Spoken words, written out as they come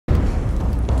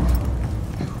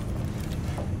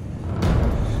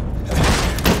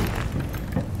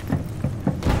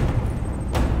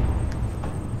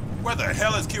Where the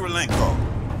hell is Kirilenko?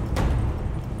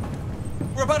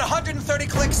 We're about 130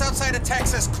 clicks outside of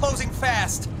Texas, closing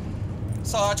fast.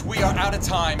 Sarge, we are out of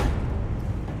time.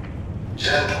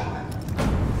 Gentlemen,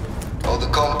 all the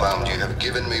compound you have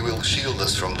given me will shield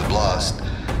us from the blast.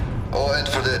 Oh, and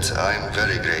for that, I'm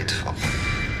very grateful.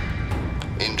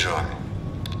 Enjoy.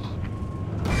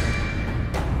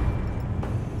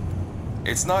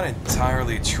 It's not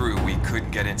entirely true we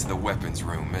couldn't get into the weapons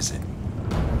room, is it?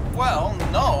 Well,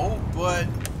 no, but...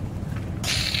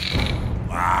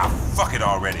 Ah, fuck it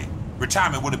already.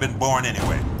 Retirement would have been boring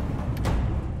anyway.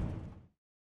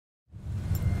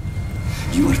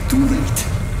 You are too late.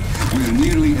 We're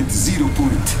nearly at 0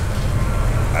 point.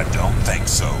 I don't think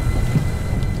so.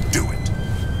 Do it.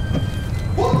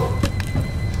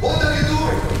 What are you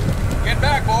doing? Get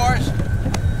back, boys!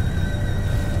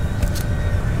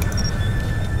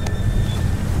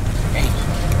 Hey,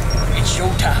 it's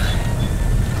showtime.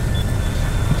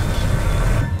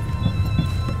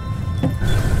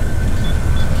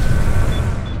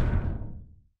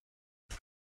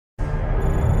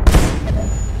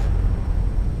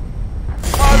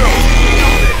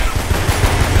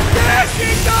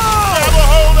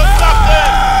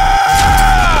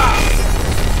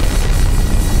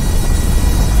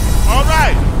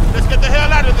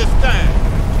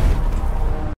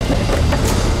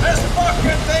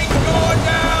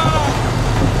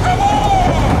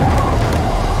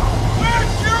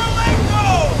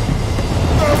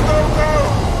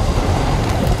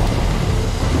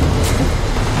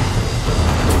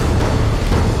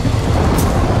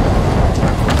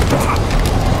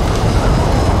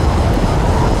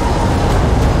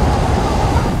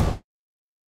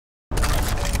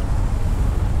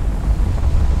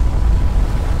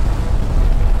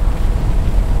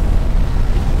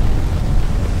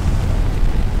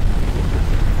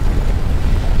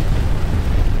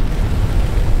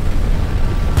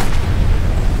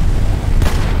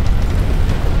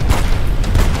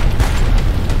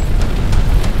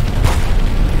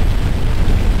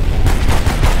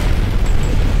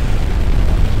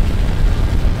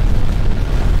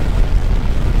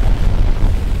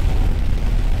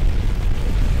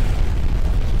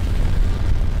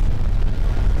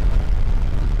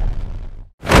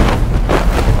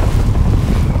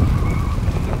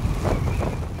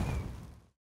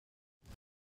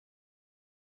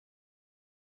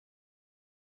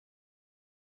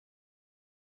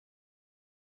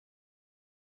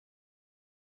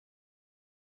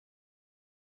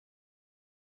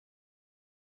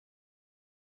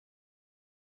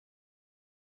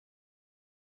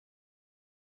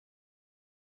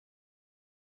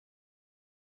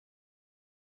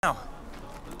 Now,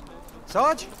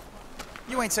 Sarge,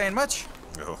 you ain't saying much.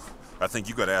 Oh, I think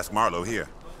you gotta ask Marlowe here.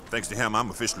 Thanks to him,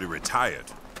 I'm officially retired.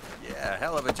 Yeah,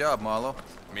 hell of a job, Marlowe.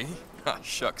 Me? Ah,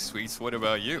 shucks, Sweets. What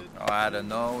about you? Oh, I don't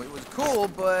know. It was cool,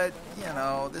 but, you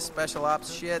know, this special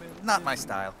ops shit, not my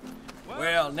style.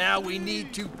 Well, now we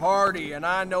need to party, and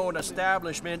I know an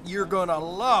establishment you're gonna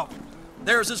love.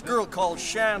 There's this girl called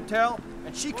Chantel,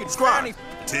 and she can Squad!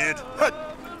 Ted, hut!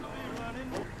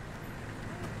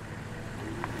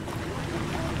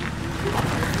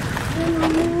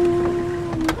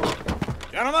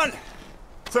 Gentlemen,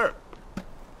 Sir.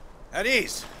 at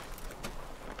ease.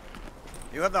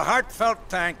 You have the heartfelt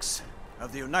thanks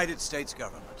of the United States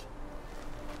government.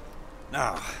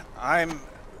 Now, I'm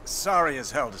sorry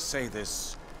as hell to say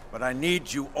this, but I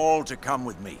need you all to come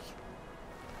with me.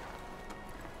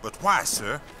 But why,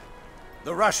 sir?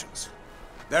 The Russians,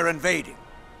 they're invading.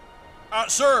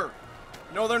 Sir!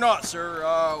 No, they're not,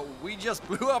 sir. We just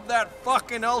blew up that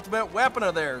fucking ultimate weapon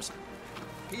of theirs.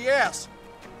 P.S.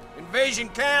 Invasion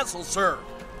canceled, sir.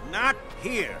 Not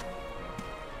here.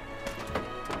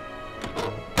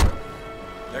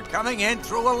 They're coming in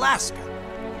through Alaska.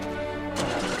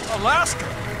 Alaska?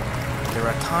 There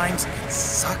are times it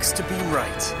sucks to be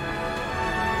right.